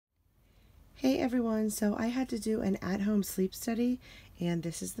Hey everyone, so I had to do an at-home sleep study and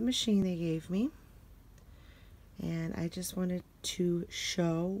this is the machine they gave me. And I just wanted to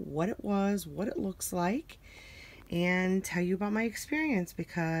show what it was, what it looks like, and tell you about my experience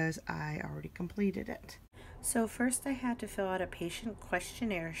because I already completed it. So first I had to fill out a patient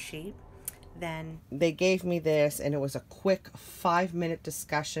questionnaire sheet. Then they gave me this and it was a quick 5-minute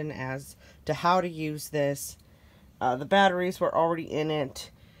discussion as to how to use this. The batteries were already in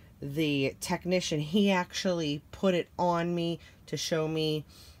it. The technician, he actually put it on me to show me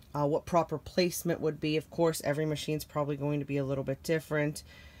what proper placement would be. Of course, every machine's probably going to be a little bit different.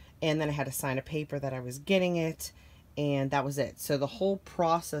 And then I had to sign a paper that I was getting it, and that was it. So the whole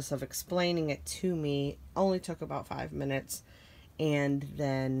process of explaining it to me only took about 5 minutes, and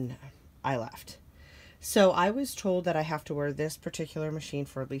then I left. So I was told that I have to wear this particular machine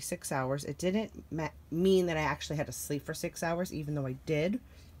for at least 6 hours. It didn't mean that I actually had to sleep for 6 hours, even though I did.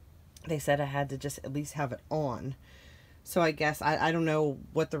 They said I had to just at least have it on. So I guess, I don't know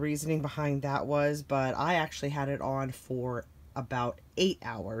what the reasoning behind that was, but I actually had it on for about 8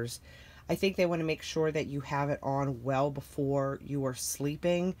 hours. I think they want to make sure that you have it on well before you are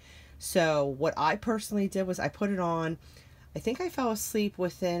sleeping. So what I personally did was I put it on. I think I fell asleep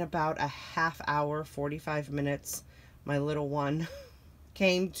within about a half hour, 45 minutes. My little one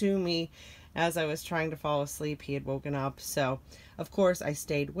came to me as I was trying to fall asleep. He had woken up. So, of course, I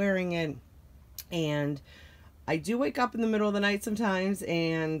stayed wearing it. And I do wake up in the middle of the night sometimes,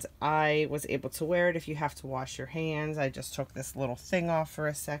 and I was able to wear it. If you have to wash your hands, I just took this little thing off for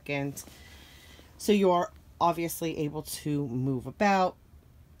a second. So you are obviously able to move about.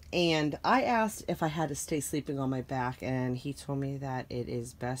 And I asked if I had to stay sleeping on my back, and he told me that it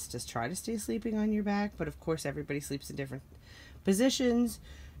is best to try to stay sleeping on your back. But of course, everybody sleeps in different positions.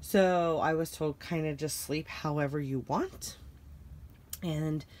 So I was told kind of just sleep however you want.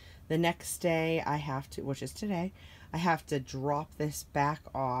 And the next day I have to, which is today, I have to drop this back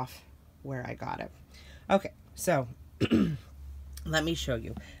off where I got it. Okay, so let me show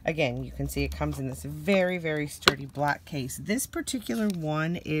you. Again, you can see it comes in this very, very sturdy black case. This particular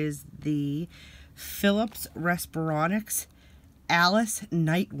one is the Philips Respironics Alice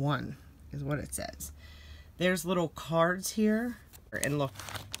NightOne is what it says. There's little cards here. And look,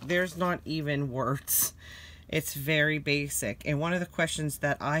 there's not even words. It's very basic. And one of the questions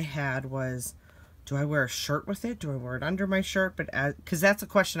that I had was, do I wear a shirt with it? Do I wear it under my shirt? But because that's a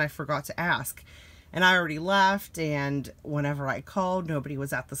question I forgot to ask. And I already left, and whenever I called, nobody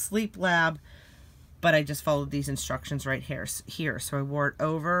was at the sleep lab. But I just followed these instructions right here. So I wore it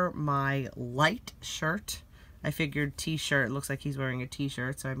over my light shirt. I figured t-shirt. It looks like he's wearing a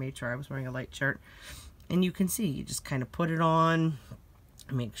t-shirt, so I made sure I was wearing a light shirt. And you can see, you just kind of put it on,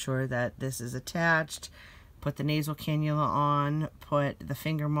 make sure that this is attached, put the nasal cannula on, put the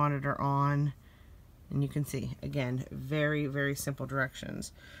finger monitor on, and you can see, again, very, very simple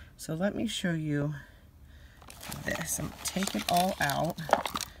directions. So let me show you this. I'm going to take it all out.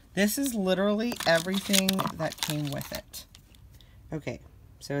 This is literally everything that came with it. Okay,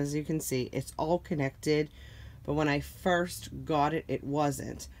 so as you can see, it's all connected, but when I first got it, it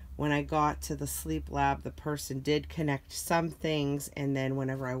wasn't. When I got to the sleep lab, the person did connect some things, and then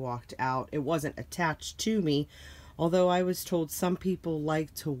whenever I walked out, it wasn't attached to me, although I was told some people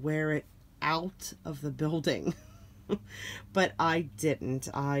like to wear it out of the building. But I didn't.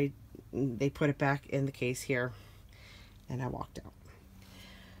 They put it back in the case here, and I walked out.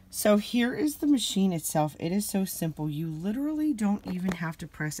 So here is the machine itself. It is so simple. You literally don't even have to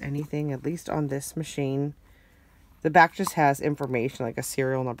press anything, at least on this machine. The back just has information, like a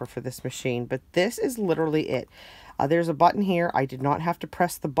serial number for this machine, but this is literally it. There's a button here. I did not have to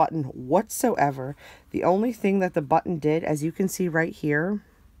press the button whatsoever. The only thing that the button did, as you can see right here,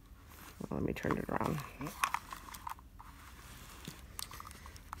 well, let me turn it around.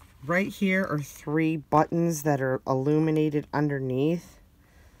 Right here are 3 buttons that are illuminated underneath.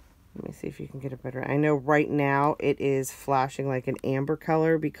 Let me see if you can get a better. I know right now it is flashing like an amber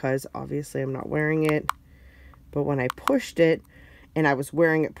color because obviously I'm not wearing it. But when I pushed it and I was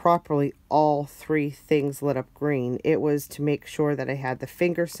wearing it properly, all 3 things lit up green. It was to make sure that I had the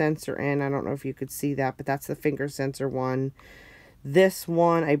finger sensor in. I don't know if you could see that, but that's the finger sensor one. This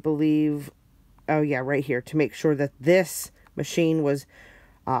one, I believe, oh yeah, right here, to make sure that this machine was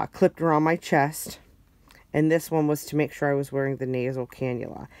clipped around my chest. And this one was to make sure I was wearing the nasal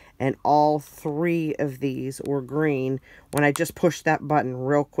cannula. And all 3 of these were green when I just pushed that button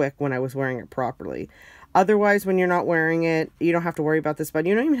real quick when I was wearing it properly. Otherwise, when you're not wearing it, you don't have to worry about this button.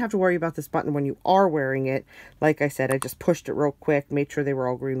 You don't even have to worry about this button when you are wearing it. Like I said, I just pushed it real quick, made sure they were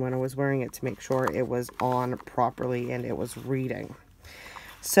all green when I was wearing it to make sure it was on properly and it was reading.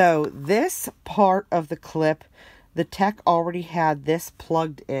 So this part of the clip, the tech already had this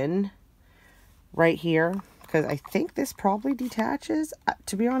plugged in right here, because I think this probably detaches.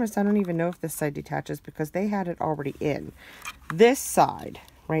 To be honest, I don't even know if this side detaches because they had it already in. This side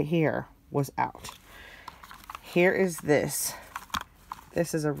right here was out. Here is this.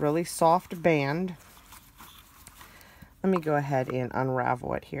 This is a really soft band. Let me go ahead and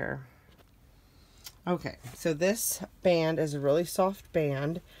unravel it here. Okay, so this band is a really soft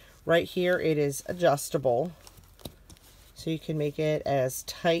band. Right here it is adjustable. So you can make it as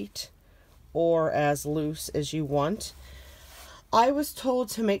tight or as loose as you want. I was told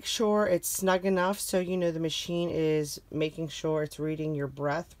to make sure it's snug enough so you know the machine is making sure it's reading your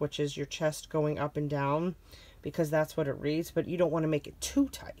breath, which is your chest going up and down, because that's what it reads, but you don't want to make it too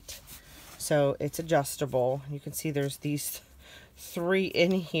tight. So it's adjustable. You can see there's these 3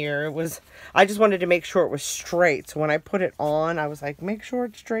 in here. I just wanted to make sure it was straight. So when I put it on, I was like, make sure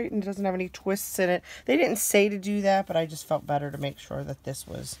it's straight and it doesn't have any twists in it. They didn't say to do that, but I just felt better to make sure that this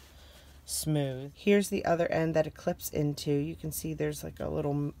was smooth. Here's the other end that it clips into. You can see there's like a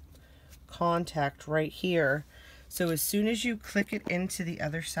little contact right here. So as soon as you click it into the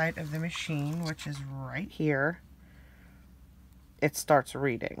other side of the machine, which is right here, it starts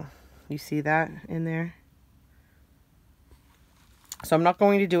reading. You see that in there? So I'm not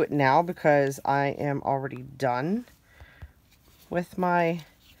going to do it now because I am already done with my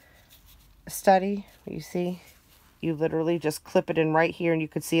study. You see, you literally just clip it in right here and you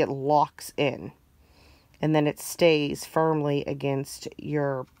can see it locks in. And then it stays firmly against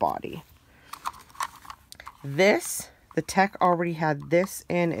your body. This, the tech already had this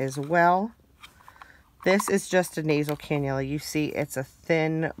in as well. This is just a nasal cannula. You see it's a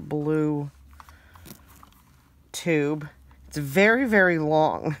thin blue tube. It's very, very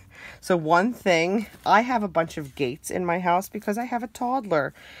long. So one thing, I have a bunch of gates in my house because I have a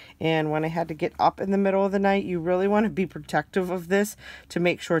toddler. And when I had to get up in the middle of the night, you really want to be protective of this to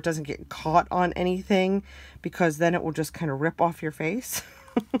make sure it doesn't get caught on anything, because then it will just kind of rip off your face.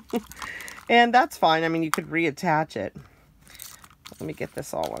 And that's fine. I mean, you could reattach it. Let me get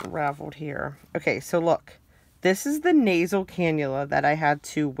this all unraveled here. Okay, so look. This is the nasal cannula that I had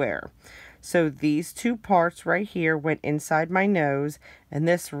to wear. So these 2 parts right here went inside my nose, and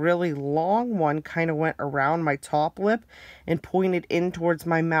this really long one kind of went around my top lip and pointed in towards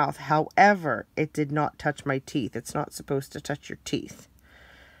my mouth. However, it did not touch my teeth. It's not supposed to touch your teeth.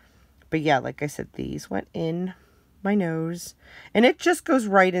 But yeah, like I said, these went in my nose, and it just goes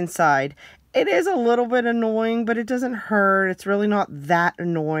right inside. It is a little bit annoying, but it doesn't hurt. It's really not that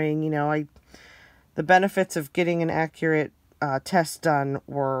annoying. You know, the benefits of getting an accurate test done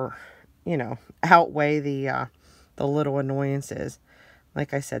were, you know, outweigh the little annoyances.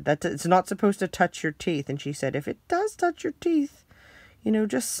 Like I said, it's not supposed to touch your teeth. And she said, if it does touch your teeth, you know,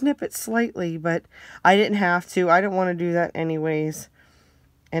 just snip it slightly. But I didn't have to. I didn't want to do that anyways.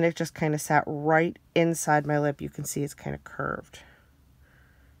 And it just kind of sat right inside my lip. You can see it's kind of curved.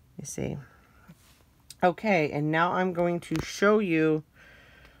 You see. Okay, and now I'm going to show you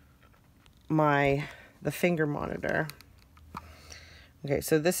the finger monitor. Okay,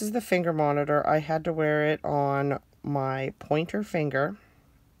 so this is the finger monitor. I had to wear it on my pointer finger.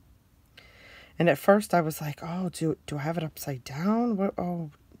 And at first I was like, oh, do I have it upside down? What?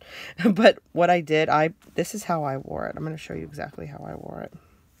 Oh. But what I did, this is how I wore it. I'm going to show you exactly how I wore it.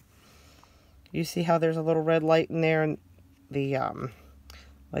 You see how there's a little red light in there, and the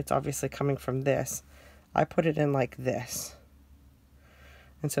light's obviously coming from this. I put it in like this.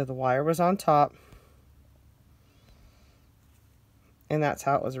 And so the wire was on top. And that's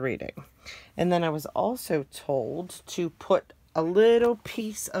how it was reading. And then I was also told to put a little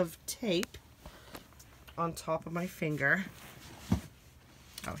piece of tape on top of my finger.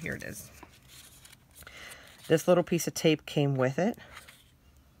 Oh, here it is. This little piece of tape came with it.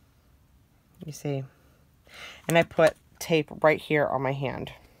 You see? And I put tape right here on my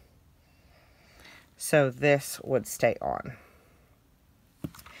hand, so this would stay on.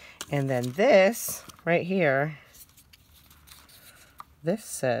 And then this right here, this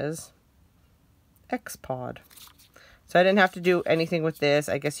says X-Pod. So I didn't have to do anything with this.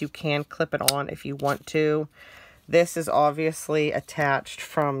 I guess you can clip it on if you want to. This is obviously attached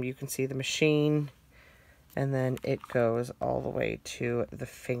from, you can see the machine, and then it goes all the way to the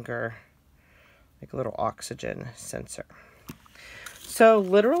finger, like a little oxygen sensor. So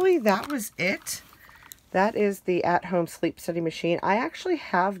literally that was it. That is the at-home sleep study machine. I actually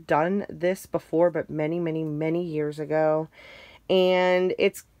have done this before, but many, many, many years ago. And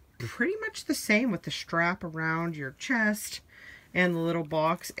it's pretty much the same with the strap around your chest and the little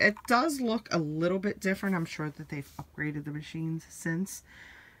box. It does look a little bit different. I'm sure that they've upgraded the machines since.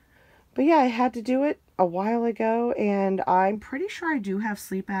 But yeah, I had to do it a while ago, and I'm pretty sure I do have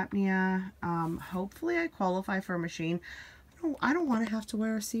sleep apnea. Hopefully I qualify for a machine. I don't want to have to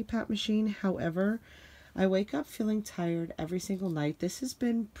wear a CPAP machine. However, I wake up feeling tired every single night. This has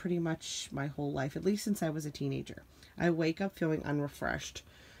been pretty much my whole life, at least since I was a teenager. I wake up feeling unrefreshed.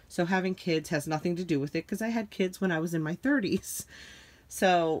 So having kids has nothing to do with it because I had kids when I was in my 30s.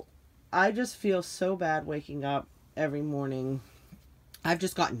 So I just feel so bad waking up every morning. I've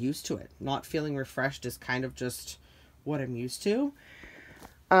just gotten used to it. Not feeling refreshed is kind of just what I'm used to.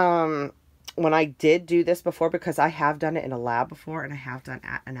 When I did do this before, because I have done it in a lab before and I have done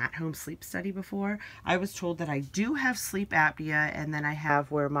an at-home sleep study before, I was told that I do have sleep apnea, and then I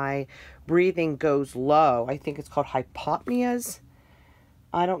have where my breathing goes low. I think it's called hypopneas.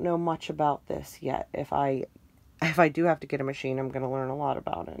 I don't know much about this yet. If I do have to get a machine, I'm going to learn a lot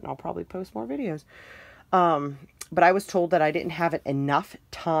about it, and I'll probably post more videos. But I was told that I didn't have it enough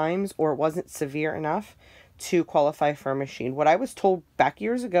times, or it wasn't severe enough to qualify for a machine. What I was told back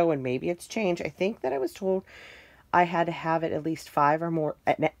years ago, and maybe it's changed, I think that I was told I had to have it at least 5 or more,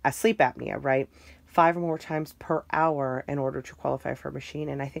 a sleep apnea, right? 5 or more times per hour in order to qualify for a machine.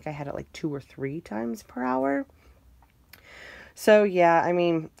 And I think I had it like 2 or 3 times per hour. So yeah, I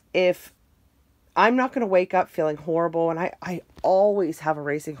mean, if I'm not going to wake up feeling horrible, and I always have a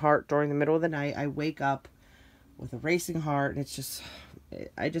racing heart during the middle of the night. I wake up with a racing heart, and it's just,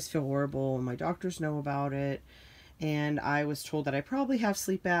 I just feel horrible, and my doctors know about it, and I was told that I probably have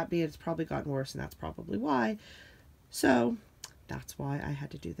sleep apnea. It's probably gotten worse, and that's probably why. So that's why I had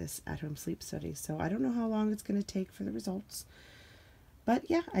to do this at-home sleep study. So I don't know how long it's going to take for the results, but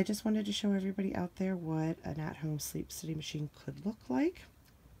yeah, I just wanted to show everybody out there what an at-home sleep study machine could look like.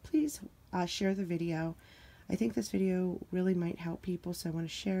 Please share the video. I think this video really might help people, so I want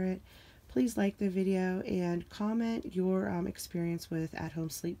to share it. Please like the video and comment your experience with at-home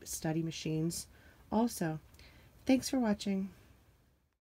sleep study machines also. Thanks for watching.